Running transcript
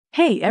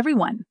Hey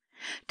everyone!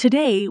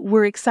 Today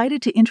we're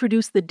excited to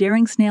introduce the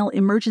DaringSnail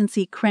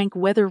Emergency Crank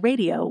Weather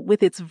Radio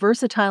with its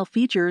versatile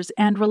features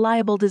and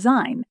reliable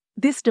design.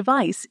 This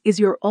device is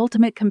your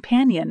ultimate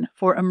companion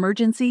for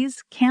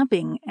emergencies,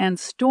 camping, and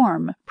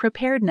storm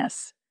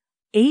preparedness.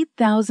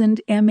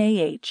 8000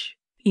 mAh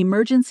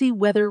Emergency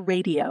Weather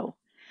Radio.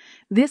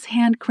 This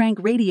hand crank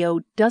radio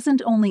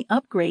doesn't only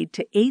upgrade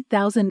to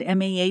 8000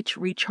 mAh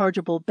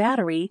rechargeable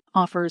battery,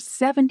 offers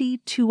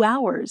 72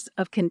 hours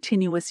of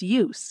continuous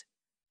use.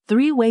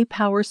 Three-way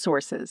power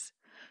sources.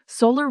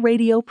 Solar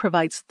radio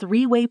provides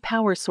three-way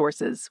power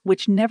sources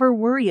which never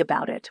worry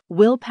about it,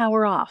 will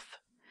power off.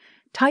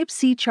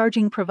 Type-C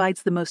charging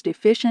provides the most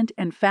efficient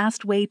and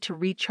fast way to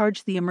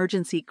recharge the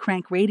emergency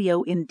crank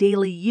radio in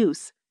daily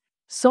use.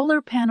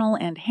 Solar panel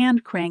and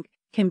hand crank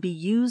can be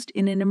used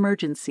in an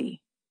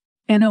emergency.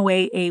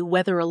 NOAA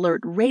Weather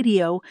Alert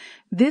Radio.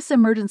 This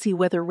emergency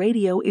weather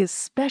radio is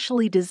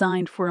specially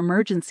designed for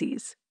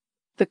emergencies.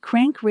 The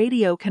crank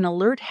radio can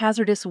alert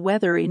hazardous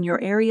weather in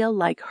your area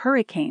like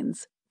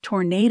hurricanes,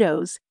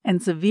 tornadoes,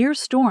 and severe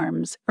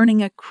storms,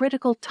 earning a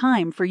critical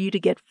time for you to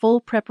get full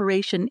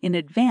preparation in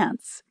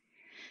advance.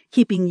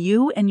 Keeping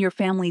you and your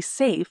family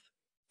safe,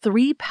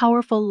 3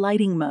 powerful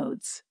lighting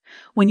modes.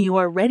 When you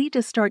are ready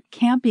to start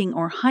camping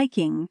or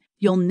hiking,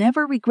 you'll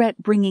never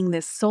regret bringing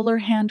this solar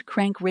hand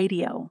crank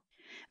radio.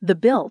 The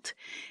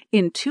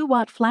built-in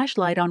 2-watt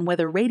flashlight on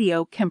weather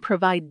radio can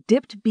provide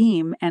dipped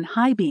beam and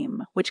high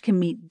beam, which can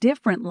meet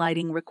different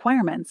lighting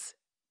requirements.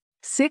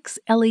 6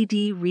 LED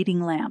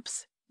reading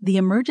lamps. The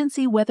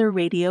emergency weather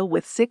radio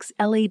with 6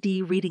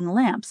 LED reading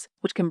lamps,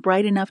 which can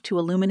bright enough to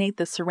illuminate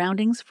the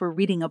surroundings for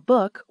reading a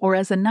book or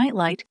as a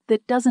nightlight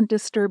that doesn't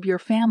disturb your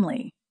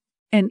family.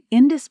 An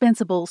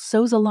indispensable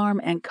SOS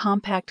alarm and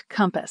compact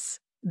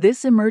compass.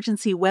 This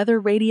emergency weather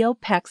radio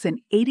packs an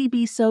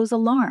 80B SOS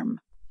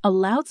alarm. A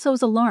loud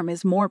SOS alarm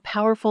is more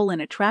powerful and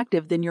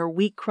attractive than your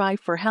weak cry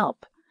for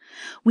help.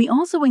 We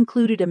also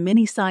included a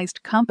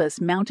mini-sized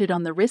compass mounted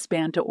on the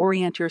wristband to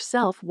orient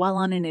yourself while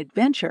on an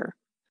adventure.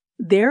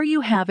 There you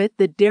have it,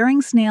 the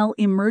DaringSnail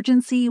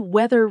Emergency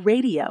Weather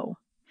Radio,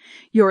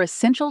 your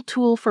essential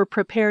tool for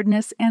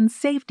preparedness and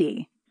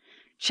safety.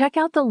 Check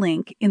out the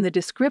link in the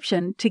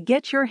description to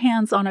get your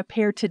hands on a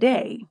pair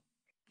today.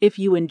 If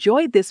you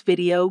enjoyed this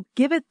video,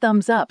 give it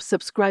thumbs up,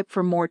 subscribe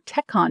for more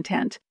tech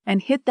content,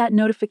 and hit that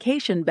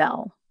notification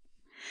bell.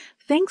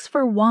 Thanks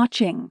for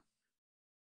watching.